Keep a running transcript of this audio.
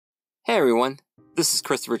Hey everyone, this is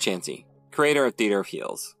Christopher Chansey, creator of Theater of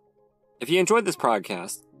Heels. If you enjoyed this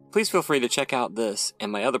podcast, please feel free to check out this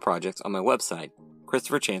and my other projects on my website,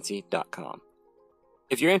 ChristopherChansey.com.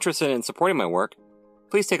 If you're interested in supporting my work,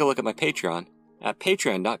 please take a look at my Patreon at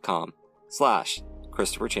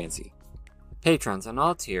patreon.com/ChristopherChansey. Patrons on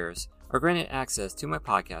all tiers are granted access to my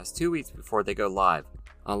podcast 2 weeks before they go live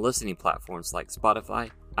on listening platforms like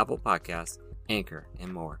Spotify, Apple Podcasts, Anchor,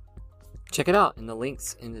 and more. Check it out in the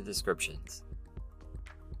links in the descriptions.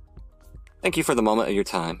 Thank you for the moment of your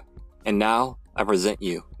time, and now I present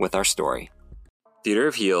you with our story. Theater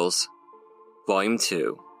of Heels, Volume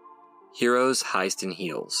 2, Heroes, Heist, and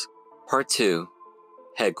Heels, Part 2,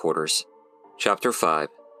 Headquarters, Chapter 5,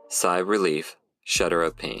 Sigh of Relief, Shudder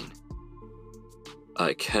of Pain.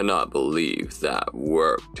 I cannot believe that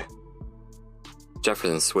worked.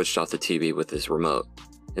 Jefferson switched off the TV with his remote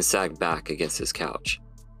and sagged back against his couch.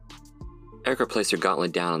 Erica placed her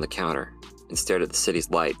gauntlet down on the counter and stared at the city's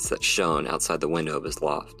lights that shone outside the window of his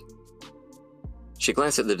loft. She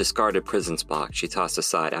glanced at the discarded prison's box she tossed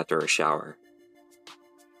aside after her shower.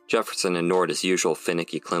 Jefferson ignored his usual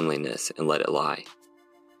finicky cleanliness and let it lie.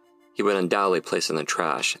 He would undoubtedly place it in the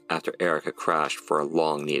trash after Erica crashed for a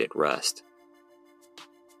long-needed rest.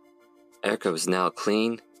 Erica was now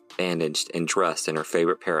clean, bandaged, and dressed in her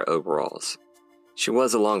favorite pair of overalls. She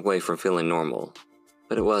was a long way from feeling normal,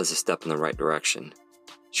 but it was a step in the right direction.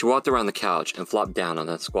 She walked around the couch and flopped down on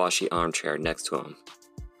the squashy armchair next to him.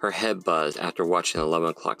 Her head buzzed after watching the 11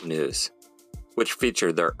 o'clock news, which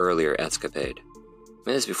featured their earlier escapade.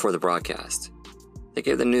 Minutes before the broadcast, they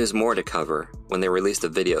gave the news more to cover when they released a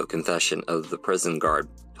video confession of the prison guard,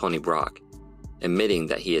 Tony Brock, admitting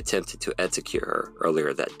that he attempted to execute her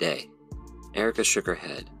earlier that day. Erica shook her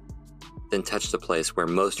head, then touched the place where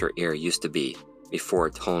most her ear used to be before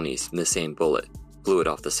Tony's misaimed bullet blew it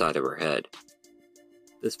off the side of her head.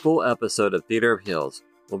 This full episode of Theater of Heels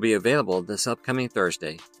will be available this upcoming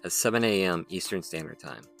Thursday at 7 a.m. Eastern Standard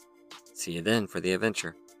Time. See you then for the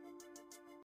adventure.